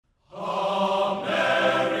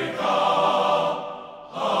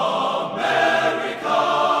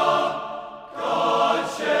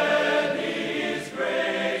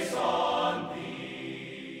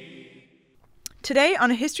Today,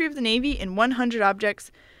 on A History of the Navy in 100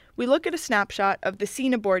 Objects, we look at a snapshot of the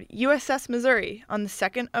scene aboard USS Missouri on the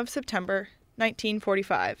 2nd of September,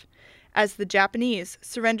 1945, as the Japanese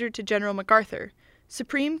surrendered to General MacArthur,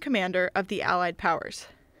 Supreme Commander of the Allied Powers.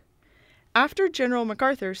 After General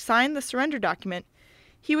MacArthur signed the surrender document,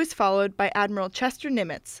 he was followed by Admiral Chester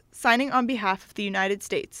Nimitz, signing on behalf of the United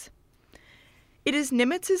States. It is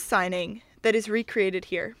Nimitz's signing that is recreated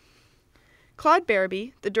here. Claude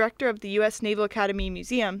Barabee, the director of the U.S. Naval Academy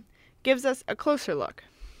Museum, gives us a closer look.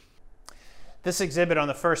 This exhibit on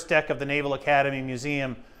the first deck of the Naval Academy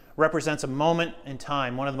Museum represents a moment in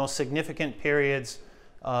time, one of the most significant periods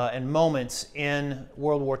and moments in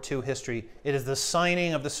World War II history. It is the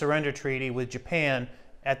signing of the surrender treaty with Japan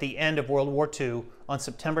at the end of World War II on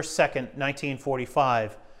September 2nd,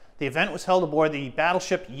 1945. The event was held aboard the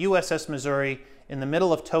battleship USS Missouri in the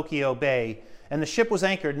middle of Tokyo Bay, and the ship was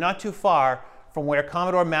anchored not too far from where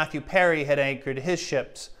Commodore Matthew Perry had anchored his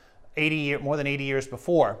ships more than 80 years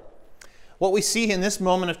before. What we see in this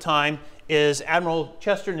moment of time is Admiral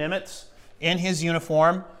Chester Nimitz in his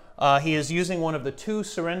uniform. He is using one of the two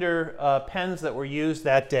surrender pens that were used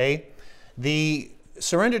that day. The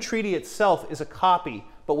surrender treaty itself is a copy,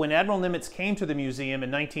 but when Admiral Nimitz came to the museum in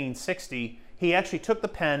 1960, he actually took the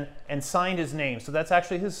pen and signed his name. So that's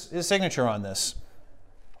actually his signature on this.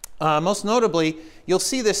 Most notably, you'll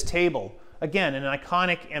see this table. Again, an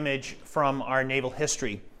iconic image from our naval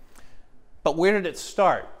history. But where did it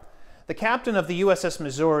start? The captain of the USS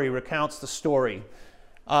Missouri recounts the story.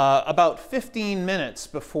 About 15 minutes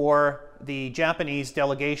before the Japanese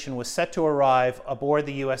delegation was set to arrive aboard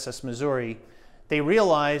the USS Missouri, they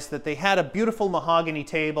realized that they had a beautiful mahogany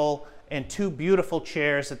table and two beautiful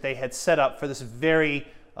chairs that they had set up for this very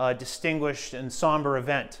distinguished and somber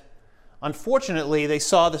event. Unfortunately, they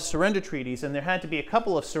saw the surrender treaties, and there had to be a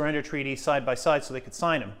couple of surrender treaties side by side so they could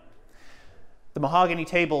sign them. The mahogany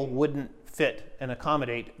table wouldn't fit and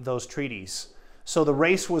accommodate those treaties. So the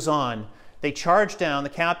race was on. They charged down,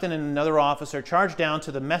 the captain and another officer charged down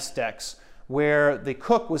to the mess decks where the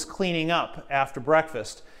cook was cleaning up after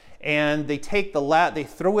breakfast. And they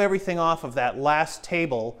throw everything off of that last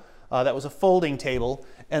table, that was a folding table,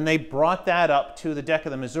 and they brought that up to the deck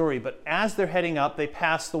of the Missouri. But as they're heading up, they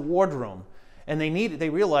passed the wardroom, and they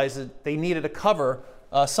realized that they needed a cover,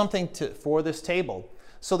 something for this table.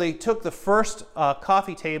 So they took the first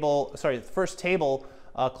table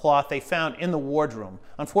cloth they found in the wardroom.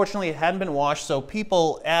 Unfortunately, it hadn't been washed, so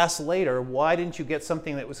people asked later, why didn't you get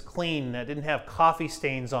something that was clean, that didn't have coffee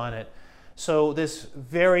stains on it? So this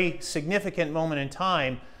very significant moment in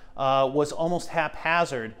time was almost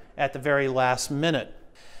haphazard at the very last minute.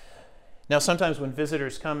 Now, sometimes when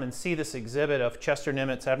visitors come and see this exhibit of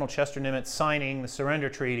Admiral Chester Nimitz signing the surrender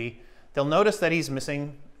treaty, they'll notice that he's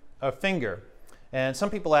missing a finger. And some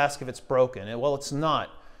people ask if it's broken. Well, it's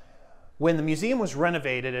not. When the museum was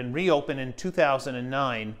renovated and reopened in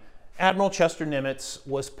 2009, Admiral Chester Nimitz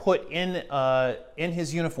was put in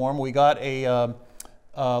his uniform. We got a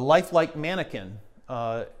lifelike mannequin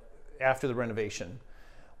after the renovation.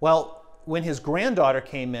 Well, when his granddaughter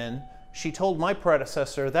came in, she told my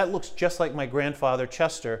predecessor, that looks just like my grandfather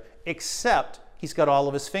Chester, except he's got all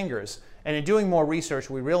of his fingers. And in doing more research,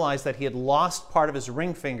 we realized that he had lost part of his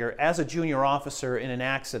ring finger as a junior officer in an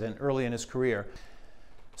accident early in his career.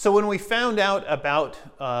 So when we found out about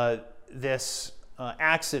this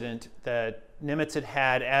accident that Nimitz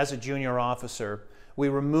had as a junior officer, we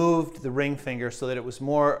removed the ring finger so that it was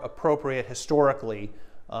more appropriate historically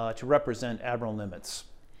to represent Admiral Nimitz.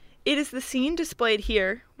 It is the scene displayed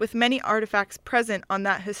here, with many artifacts present on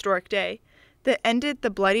that historic day, that ended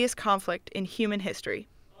the bloodiest conflict in human history.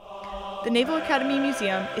 The Naval Academy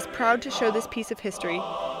Museum is proud to show this piece of history,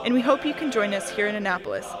 and we hope you can join us here in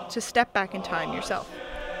Annapolis to step back in time yourself.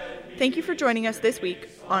 Thank you for joining us this week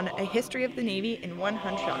on A History of the Navy in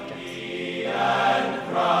 100 Objects.